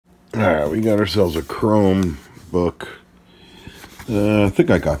Alright, we got ourselves a Chromebook. I think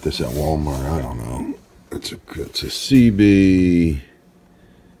I got this at Walmart. I don't know. It's a CB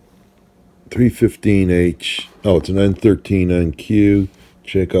 315H. Oh, it's an N13NQ.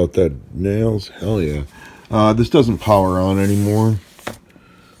 Check out that nails. Hell yeah. This doesn't power on anymore.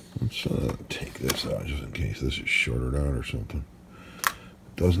 Let's take this out just in case this is shorted out or something.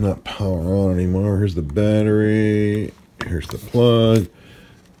 Does not power on anymore. Here's the battery. Here's the plug.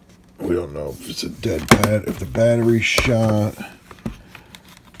 We don't know if it's a dead bat. If the battery's shot,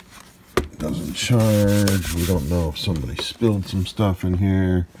 doesn't charge. We don't know if somebody spilled some stuff in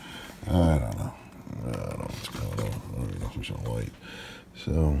here. I don't know. I don't know what's going on. I don't even know if there's a light.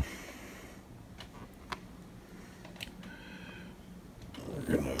 So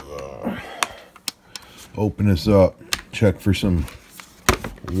we're gonna open this up. Check for some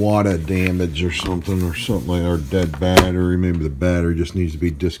water damage or something like our dead battery. Maybe the battery just needs to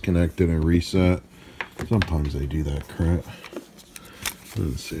be disconnected and reset. Sometimes they do that crap.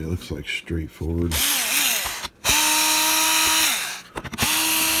 Let's see, it looks like straightforward. It's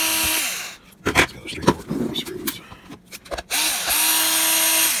got a straightforward screws.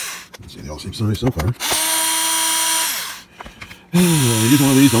 Let's see, they all seem nice so far. Use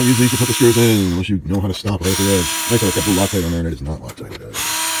one of these, don't use these to put the screws in unless you know how to stop right at the edge. Nice have a couple Loctite on there and it is not Loctite.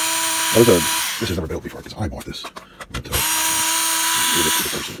 This has never built before because I bought this. I'll tell you the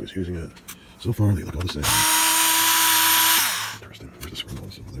person who's using it. So far, they look all the same. Interesting. Where's the screw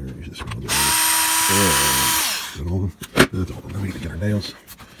holes over there? Usually the screw holes are over there. Is that all of them? That's all of them. Now we need to get our nails.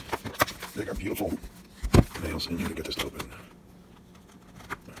 Take our beautiful nails in here to get this to open.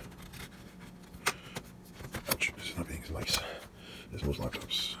 Ouch. This is not being as nice as most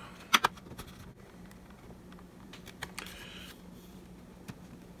laptops.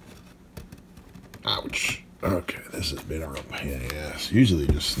 Ouch. Okay, this has been a real pain in the ass. Usually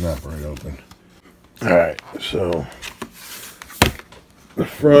just snap right open. Alright, so the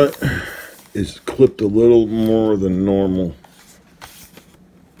front is clipped a little more than normal.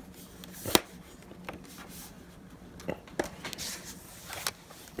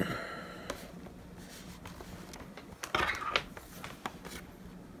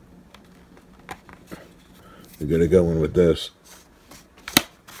 We're gonna go in with this.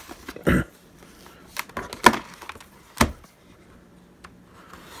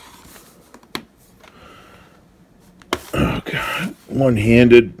 Oh God,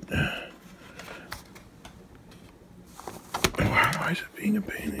 one-handed. Why is it being a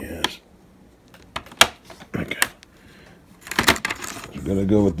pain in the ass? Okay. We're gonna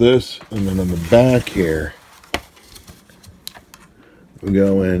go with this, and then on the back here, we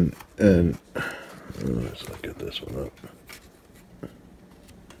go in and let's look at this one up.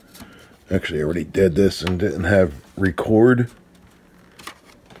 Actually, I already did this and didn't have record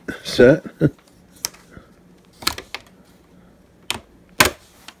set.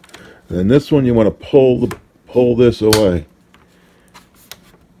 And this one, you want to pull this away.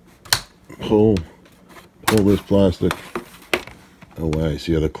 Pull this plastic away.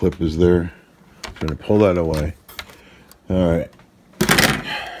 See how the clip is there? I'm going to pull that away. All right.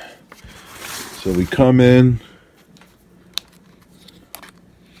 So we come in.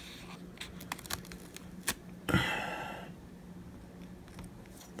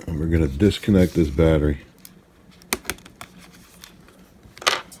 And we're going to disconnect this battery.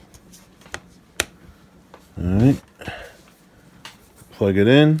 All right. Plug it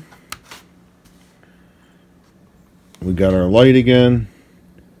in. We got our light again.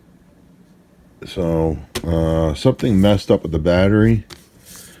 So something messed up with the battery.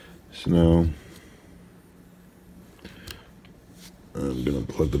 So I'm gonna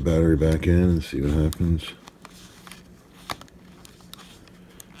plug the battery back in and see what happens.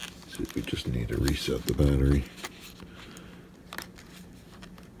 See if we just need to reset the battery.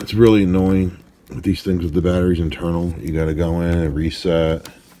 It's really annoying with these things with the batteries internal. You gotta go in and reset.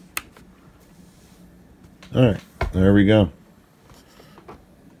 Alright, there we go.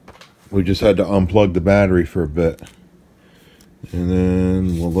 We just had to unplug the battery for a bit. And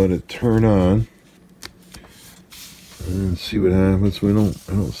then we'll let it turn on. And see what happens. I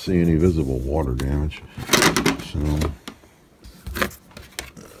don't see any visible water damage. So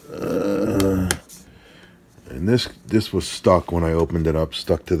and this was stuck when I opened it up,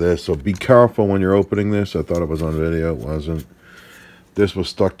 stuck to this. So be careful when you're opening this. I thought it was on video, it wasn't. This was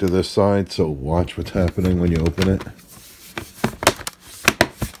stuck to this side, so watch what's happening when you open it.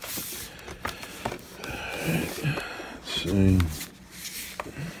 Let's see.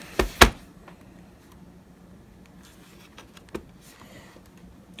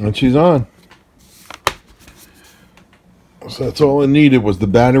 And she's on. So So that's all it needed was the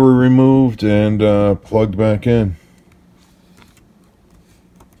battery removed and plugged back in.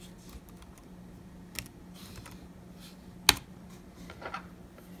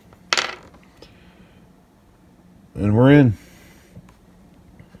 And we're in.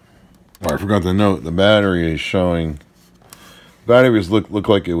 Oh, I forgot to note the battery is showing. Batteries look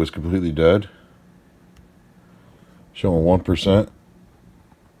like it was completely dead. Showing 1%.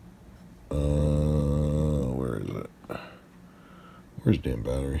 Where is it? Where's the damn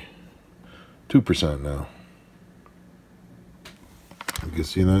battery? 2% now. You can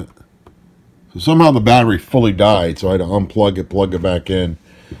see that. So somehow the battery fully died, so I had to unplug it, plug it back in,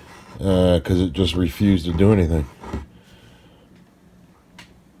 because it just refused to do anything.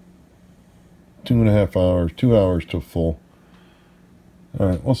 2.5 hours, 2 hours to full. All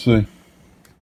right, we'll see.